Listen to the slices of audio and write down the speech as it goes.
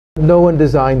No one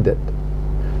designed it.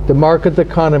 The market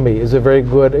economy is a very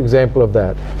good example of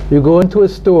that. You go into a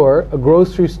store, a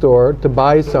grocery store, to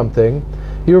buy something,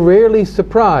 you're rarely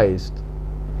surprised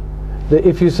that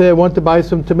if you say, I want to buy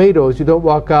some tomatoes, you don't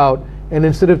walk out and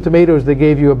instead of tomatoes they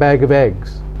gave you a bag of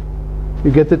eggs.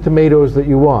 You get the tomatoes that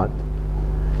you want.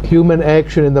 Human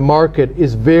action in the market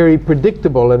is very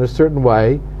predictable in a certain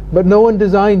way, but no one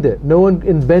designed it. No one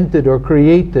invented or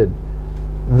created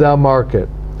the market.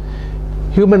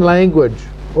 Human language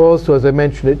also, as I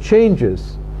mentioned, it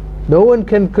changes. No one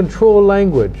can control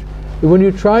language. When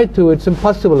you try to, it's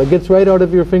impossible. It gets right out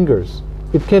of your fingers.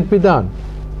 It can't be done.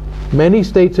 Many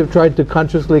states have tried to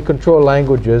consciously control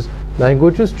languages.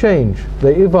 Languages change.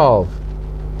 They evolve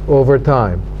over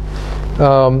time.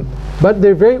 But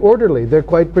they're very orderly. They're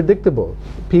quite predictable.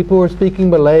 People who are speaking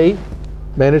Malay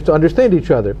manage to understand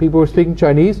each other. People who are speaking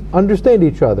Chinese understand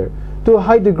each other to a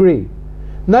high degree.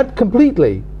 Not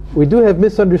completely. We do have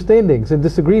misunderstandings and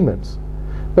disagreements.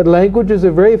 But languages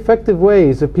are very effective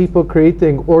ways of people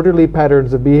creating orderly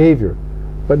patterns of behavior.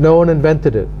 But no one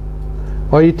invented it.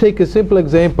 Or you take a simple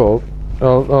example.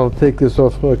 I'll take this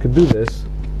off so I can do this.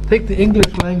 Take the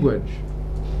English language,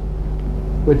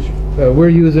 which we're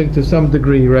using to some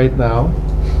degree right now.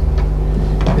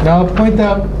 And I'll point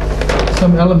out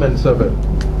some elements of it.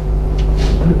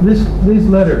 These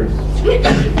letters.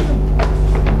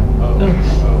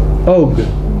 Og.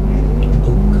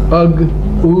 Ug.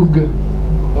 Oog.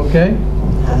 Okay?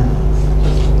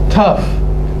 Tough.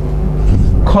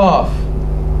 Cough.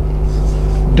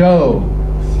 Dough.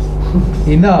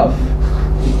 Enough.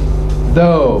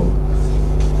 Though.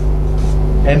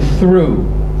 And through.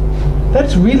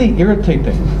 That's really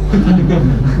irritating.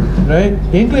 Right?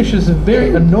 English is a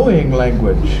very annoying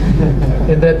language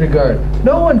in that regard.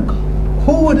 No one,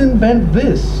 who would invent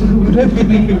this? It would have to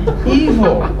be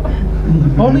evil.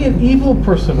 Only an evil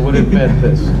person would invent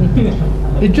this.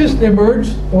 It just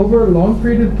emerged over a long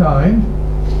period of time,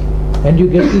 and you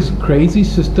get this crazy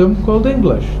system called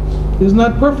English. It's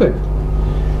not perfect.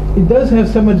 It does have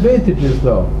some advantages,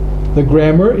 though. The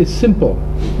grammar is simple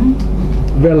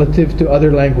relative to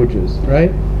other languages,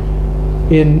 right?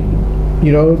 In,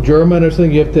 German or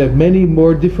something, you have to have many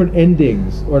more different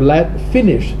endings. Or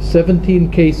Finnish,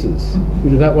 17 cases.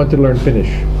 You do not want to learn Finnish.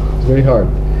 It's very hard.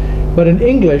 But in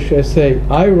English, I say,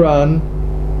 I run,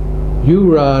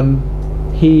 you run,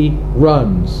 he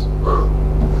runs.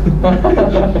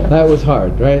 That was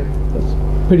hard, right?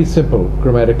 That's pretty simple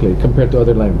grammatically compared to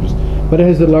other languages. But it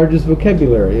has the largest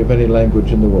vocabulary of any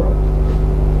language in the world.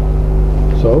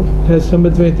 So it has some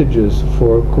advantages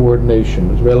for coordination.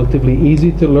 It's relatively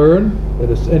easy to learn at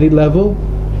any level,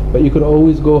 but you can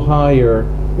always go higher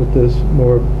with this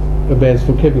more advanced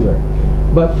vocabulary.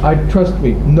 But trust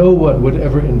me, no one would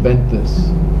ever invent this.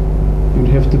 You'd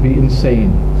have to be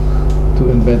insane to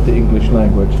invent the English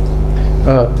language.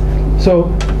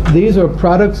 So these are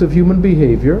products of human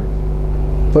behavior,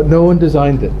 but no one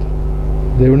designed it.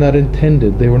 They were not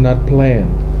intended, they were not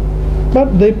planned.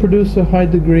 But they produce a high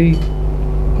degree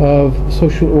of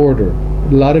social order.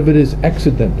 A lot of it is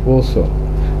accident also.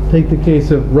 Take the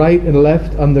case of right and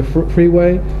left on the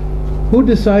freeway. Who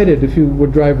decided if you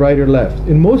would drive right or left?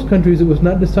 In most countries it was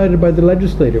not decided by the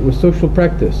legislator, it was social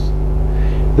practice.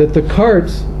 That the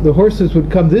carts, the horses would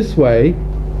come this way,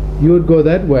 you would go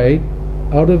that way.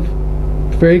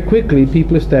 Very quickly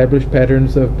people established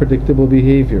patterns of predictable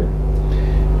behavior.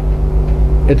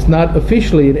 It's not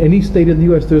officially in any state in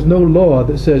the US, there's no law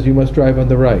that says you must drive on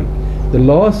the right. The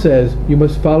law says you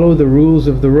must follow the rules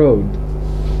of the road.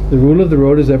 The rule of the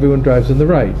road is everyone drives on the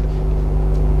right.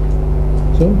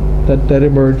 So that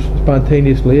emerged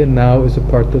spontaneously and now is a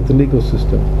part of the legal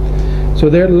system. So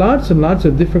there are lots and lots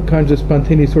of different kinds of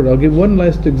spontaneous order. I'll give one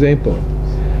last example.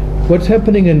 What's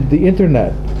happening in the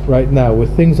internet right now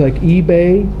with things like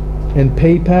eBay and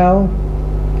PayPal,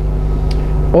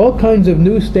 all kinds of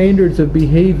new standards of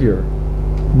behavior,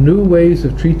 new ways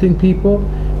of treating people.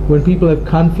 When people have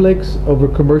conflicts over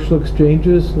commercial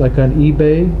exchanges, like on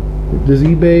eBay, does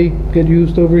eBay get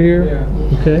used over here? Yeah.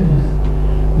 Okay.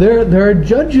 There are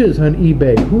judges on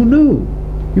eBay. Who knew?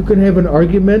 You can have an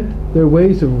argument. There are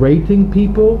ways of rating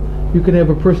people. You can have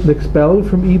a person expelled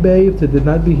from eBay if they did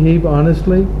not behave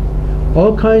honestly.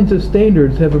 All kinds of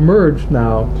standards have emerged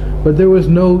now, but there was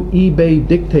no eBay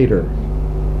dictator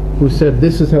who said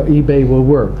this is how eBay will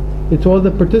work. It's all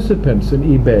the participants in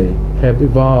eBay have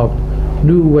evolved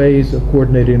new ways of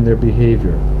coordinating their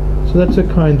behavior. So that's a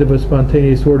kind of a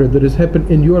spontaneous order that has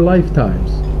happened in your lifetimes,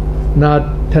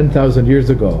 not 10,000 years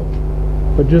ago,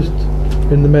 but just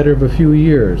in the matter of a few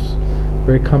years.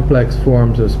 Very complex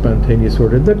forms of spontaneous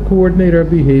order that coordinate our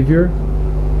behavior,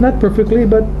 not perfectly,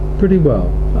 but pretty well.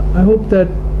 I hope that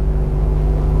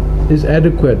is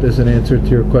adequate as an answer to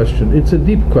your question. It's a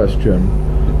deep question.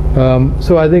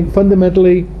 So I think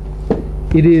fundamentally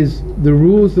it is the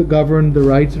rules that govern the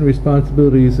rights and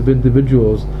responsibilities of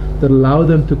individuals that allow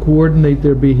them to coordinate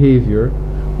their behavior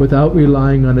without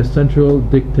relying on a central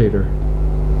dictator.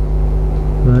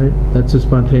 Right? That's a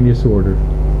spontaneous order.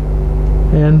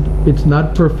 And it's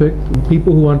not perfect.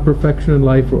 People who want perfection in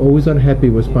life are always unhappy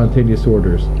with spontaneous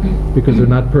orders because they're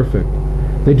not perfect.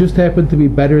 They just happen to be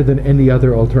better than any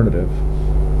other alternative.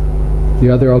 The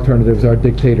other alternatives are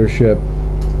dictatorship,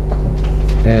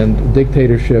 and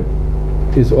dictatorship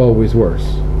is always worse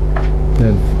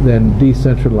than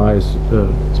decentralized,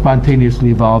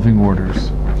 spontaneously evolving orders.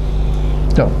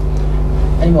 So,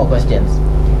 any more questions?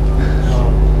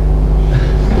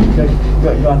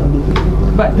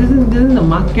 But doesn't the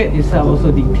market itself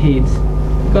also dictates?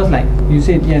 Because like you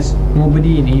said, yes,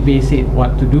 nobody in eBay said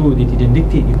what to do, they didn't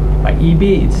dictate you. But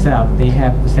eBay itself, they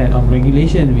have a set of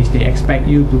regulations which they expect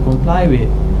you to comply with.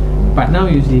 But now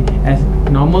you see, as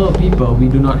normal people, we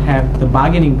do not have the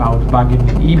bargaining power to bargain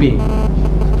with eBay.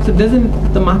 So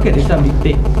doesn't the market itself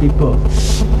dictate people?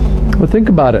 Well, think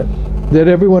about it. Did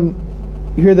everyone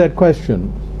hear that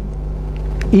question?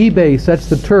 eBay sets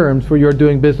the terms for your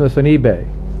doing business on eBay.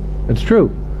 It's true.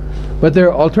 But there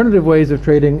are alternative ways of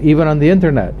trading even on the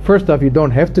internet. First off, you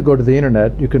don't have to go to the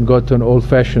internet. You can go to an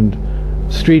old-fashioned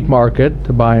street market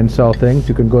to buy and sell things.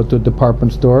 You can go to a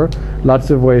department store.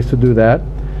 Lots of ways to do that.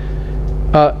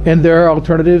 And there are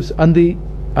alternatives on the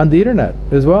internet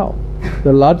as well.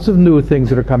 There are lots of new things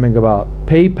that are coming about.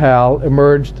 PayPal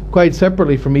emerged quite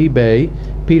separately from eBay.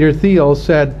 Peter Thiel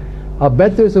said, I'll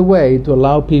bet there's a way to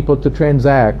allow people to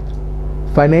transact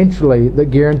financially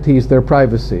that guarantees their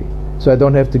privacy, so I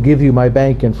don't have to give you my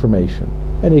bank information.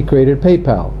 And he created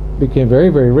PayPal. Became very,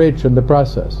 very rich in the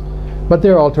process. But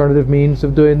there are alternative means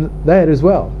of doing that as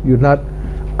well. You're not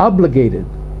obligated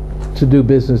to do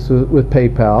business with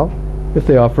PayPal. If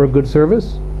they offer a good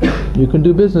service, you can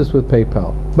do business with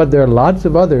PayPal. But there are lots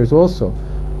of others also.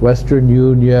 Western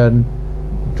Union,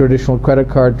 traditional credit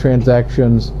card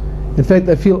transactions. In fact,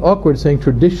 I feel awkward saying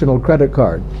traditional credit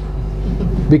card,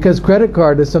 because credit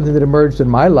card is something that emerged in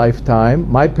my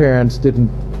lifetime. My parents didn't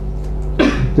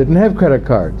have credit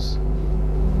cards.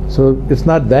 So it's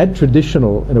not that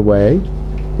traditional in a way.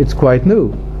 It's quite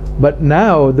new. But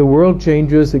now the world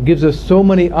changes. It gives us so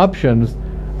many options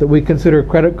that we consider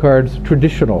credit cards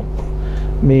traditional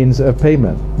means of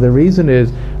payment. The reason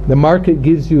is the market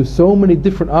gives you so many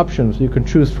different options you can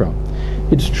choose from.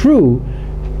 It's true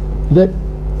that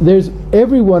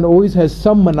everyone always has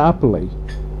some monopoly.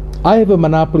 I have a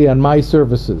monopoly on my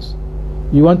services.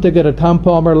 You want to get a Tom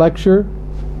Palmer lecture?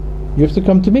 You have to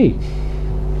come to me.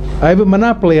 I have a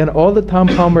monopoly on all the Tom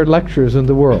Palmer lectures in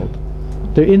the world.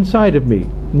 They're inside of me,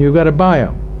 and you've got to buy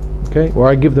them, okay? Or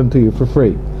I give them to you for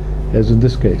free, as in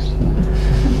this case.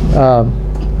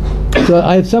 So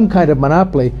I have some kind of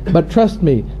monopoly, but trust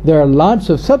me, there are lots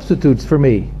of substitutes for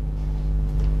me,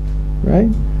 right?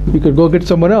 You could go get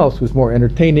someone else who's more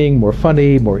entertaining, more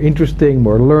funny, more interesting,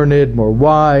 more learned, more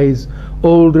wise,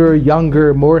 older,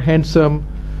 younger, more handsome.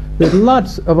 There's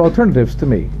lots of alternatives to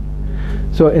me.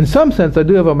 So in some sense, I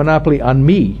do have a monopoly on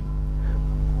me.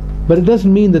 But it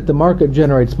doesn't mean that the market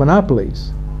generates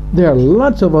monopolies. There are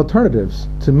lots of alternatives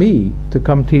to me to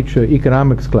come teach an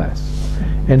economics class.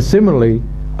 And similarly,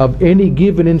 of any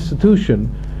given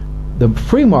institution, the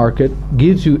free market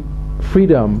gives you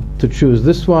freedom to choose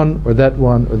this one or that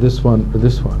one or this one or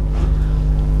this one.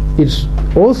 It's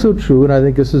also true, and I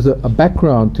think this is a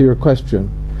background to your question,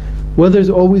 well, there's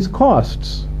always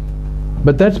costs,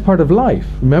 but that's part of life.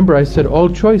 Remember, I said all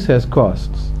choice has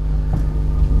costs.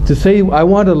 To say I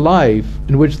want a life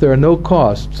in which there are no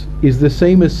costs is the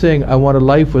same as saying I want a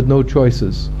life with no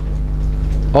choices.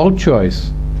 All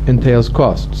choice entails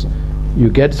costs. You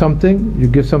get something, you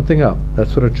give something up.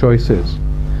 That's what a choice is.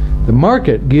 The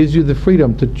market gives you the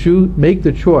freedom to make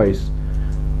the choice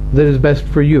that is best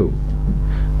for you.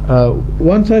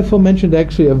 One Saiful mentioned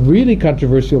actually a really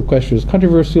controversial question. It's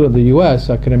controversial in the US,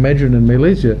 I can imagine in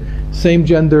Malaysia,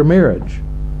 same-gender marriage.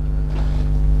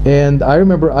 And I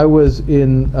remember I was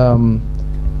in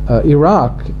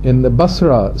Iraq, in the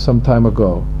Basra some time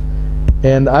ago,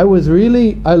 and I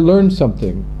learned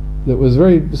something that was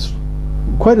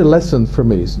quite a lesson for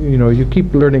me. You know, you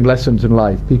keep learning lessons in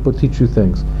life. People teach you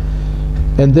things.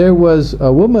 And there was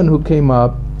a woman who came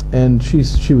up, and she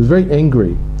was very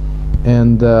angry.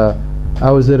 And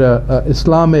I was at a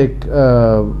Islamic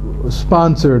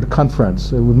sponsored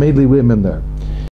conference with mainly women there.